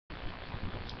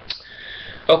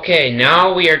Okay,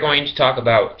 now we are going to talk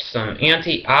about some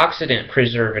antioxidant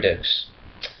preservatives.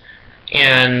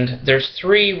 And there's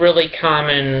three really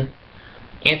common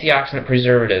antioxidant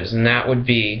preservatives, and that would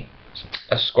be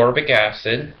ascorbic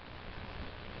acid,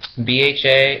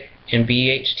 BHA and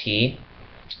BHT,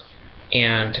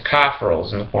 and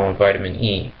tocopherols in the form of vitamin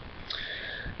E.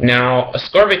 Now,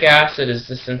 ascorbic acid is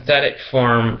the synthetic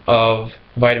form of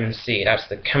vitamin C. That's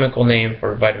the chemical name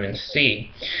for vitamin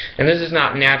C. And this is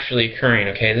not naturally occurring,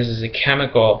 okay? This is a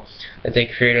chemical that they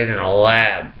created in a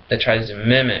lab that tries to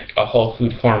mimic a whole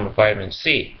food form of vitamin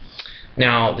C.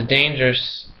 Now, the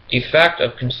dangerous effect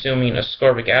of consuming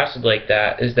ascorbic acid like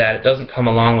that is that it doesn't come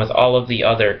along with all of the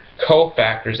other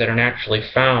cofactors that are naturally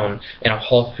found in a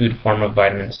whole food form of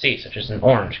vitamin C, such as an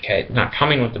orange, okay? It's not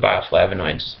coming with the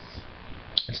bioflavonoids.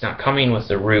 It's not coming with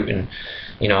the root and,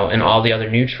 and all the other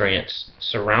nutrients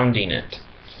surrounding it.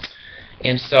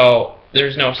 And so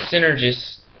there's no synergistic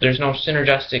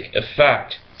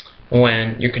effect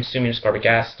when you're consuming ascorbic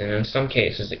acid, and in some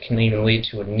cases it can even lead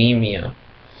to anemia.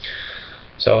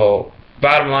 So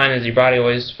bottom line is your body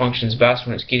always functions best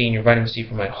when it's getting your vitamin C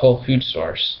from a whole food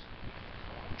source.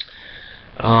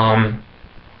 But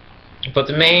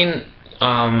the main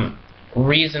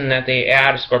reason that they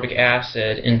add ascorbic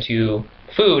acid into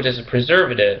food as a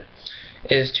preservative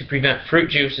is to prevent fruit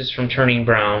juices from turning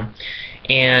brown,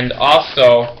 and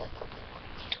also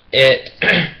it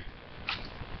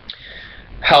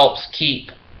helps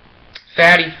keep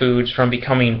fatty foods from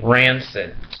becoming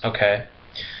rancid, okay?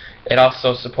 It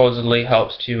also supposedly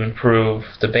helps to improve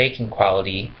the baking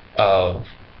quality of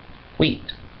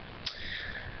wheat.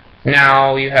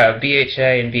 Now you have BHA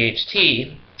and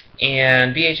BHT,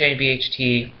 and BHA and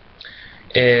BHT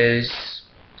is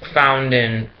found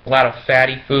in a lot of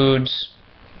fatty foods,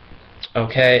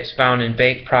 okay? It's found in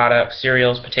baked products,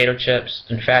 cereals, potato chips,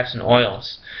 and fats and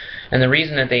oils. And the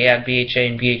reason that they add BHA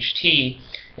and BHT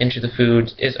into the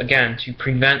foods is, again, to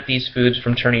prevent these foods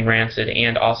from turning rancid,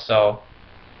 and also,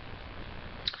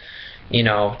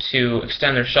 to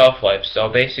extend their shelf life. So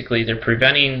basically they're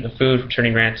preventing the food from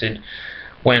turning rancid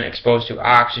when exposed to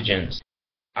oxygens.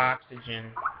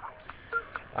 Oxygen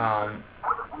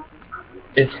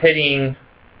is hitting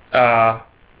that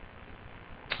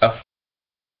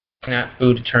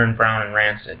food to turn brown and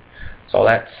rancid. So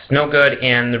that's no good,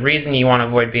 and the reason you want to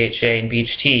avoid BHA and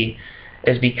BHT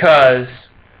is because,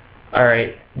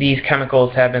 alright, these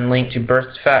chemicals have been linked to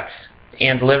birth defects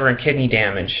and liver and kidney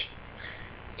damage,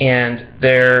 and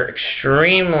they're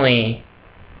extremely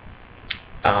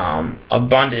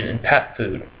abundant in pet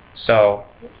food. So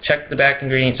check the back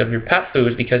ingredients of your pet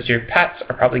foods, because your pets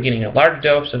are probably getting a large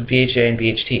dose of BHA and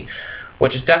BHT,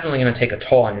 which is definitely going to take a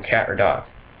toll on your cat or dog,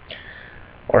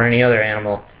 or any other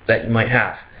animal that you might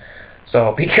have.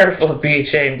 So be careful of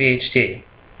BHA and BHT.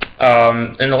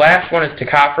 And the last one is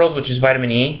tocopherols, which is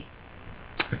vitamin E.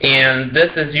 And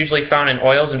this is usually found in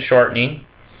oils and shortening.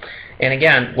 And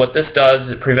again, what this does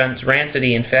is it prevents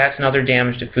rancidity and fats and other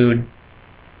damage to food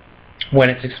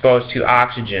when it's exposed to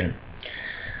oxygen.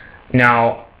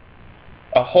 Now,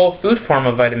 a whole food form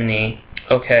of vitamin E,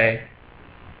 okay,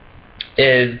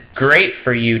 is great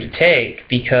for you to take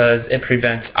because it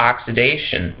prevents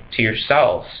oxidation to your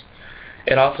cells.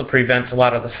 It also prevents a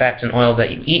lot of the fats and oils that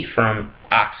you eat from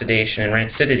oxidation and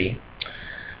rancidity,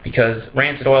 because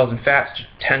rancid oils and fats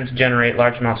tend to generate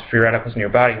large amounts of free radicals in your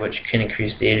body, which can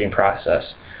increase the aging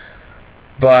process.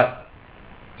 But,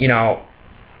 you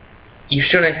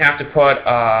shouldn't have to put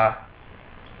a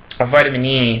vitamin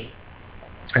E,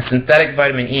 a synthetic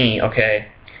vitamin E, okay,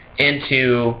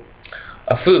 into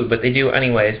a food, but they do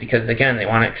anyways, because again, they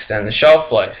want to extend the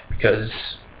shelf life, because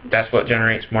that's what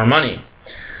generates more money.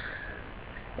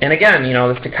 And again,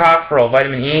 this tocopherol,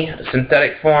 vitamin E,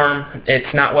 synthetic form,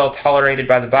 it's not well tolerated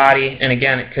by the body, and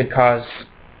again, it could cause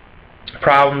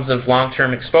problems of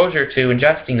long-term exposure to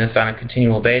ingesting this on a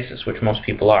continual basis, which most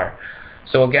people are.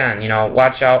 So again,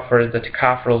 watch out for the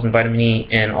tocopherols and vitamin E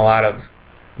in a lot of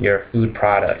your food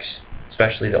products,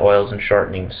 especially the oils and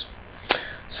shortenings.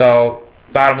 So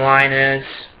bottom line is,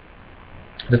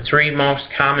 the three most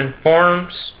common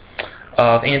forms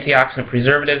of antioxidant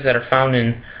preservatives that are found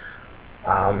in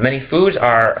many foods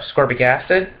are ascorbic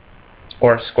acid,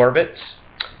 or ascorbates,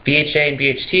 BHA and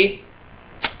BHT,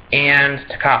 and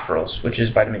tocopherols, which is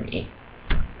vitamin E.